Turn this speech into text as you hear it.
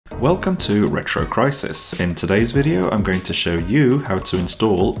Welcome to Retro Crisis. In today's video I'm going to show you how to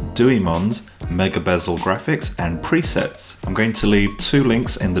install Duimon's Mega Bezel graphics and presets. I'm going to leave two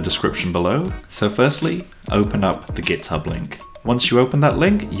links in the description below. So firstly, open up the GitHub link. Once you open that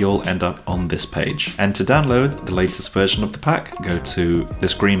link, you'll end up on this page. And to download the latest version of the pack, go to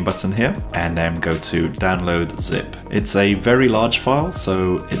this green button here and then go to download zip. It's a very large file,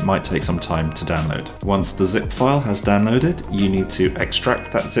 so it might take some time to download. Once the zip file has downloaded, you need to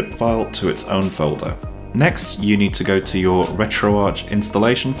extract that zip file to its own folder. Next, you need to go to your RetroArch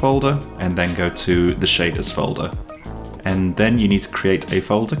installation folder and then go to the shaders folder. And then you need to create a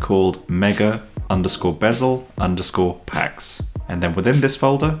folder called mega_bezel_packs. And then within this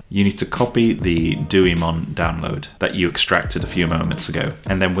folder, you need to copy the Duimon download that you extracted a few moments ago.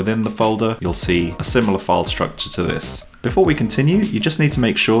 And then within the folder, you'll see a similar file structure to this. Before we continue, you just need to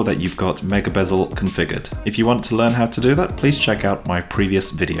make sure that you've got Mega Bezel configured. If you want to learn how to do that, please check out my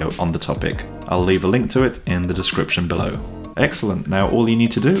previous video on the topic. I'll leave a link to it in the description below. Excellent, now all you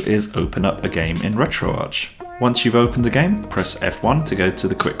need to do is open up a game in RetroArch. Once you've opened the game, press F1 to go to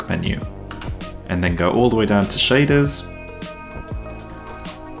the quick menu. And then go all the way down to shaders.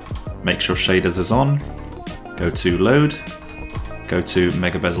 Make sure shaders is on. Go to load. Go to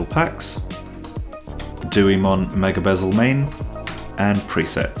Mega Bezel packs. Duimon Mega Bezel main. And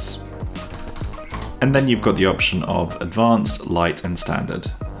presets. And then you've got the option of advanced, light and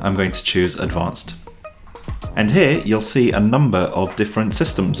standard. I'm going to choose advanced. And here you'll see a number of different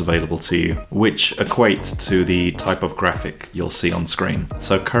systems available to you, which equate to the type of graphic you'll see on screen.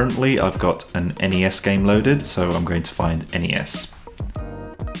 So currently I've got an NES game loaded, so I'm going to find NES.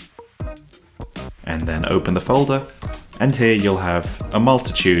 And then open the folder. And here you'll have a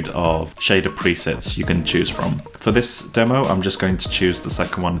multitude of shader presets you can choose from. For this demo, I'm just going to choose the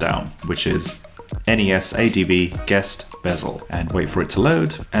second one down, which is NES ADB Guest Bezel, and wait for it to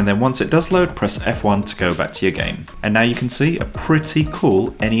load. And then once it does load, press F1 to go back to your game. And now you can see a pretty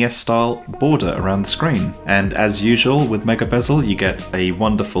cool NES style border around the screen. And as usual with Mega Bezel, you get a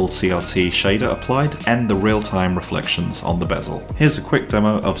wonderful CRT shader applied and the real-time reflections on the bezel. Here's a quick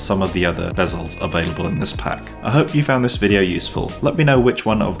demo of some of the other bezels available in this pack. I hope you found this video useful. Let me know which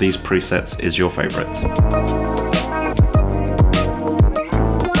one of these presets is your favorite.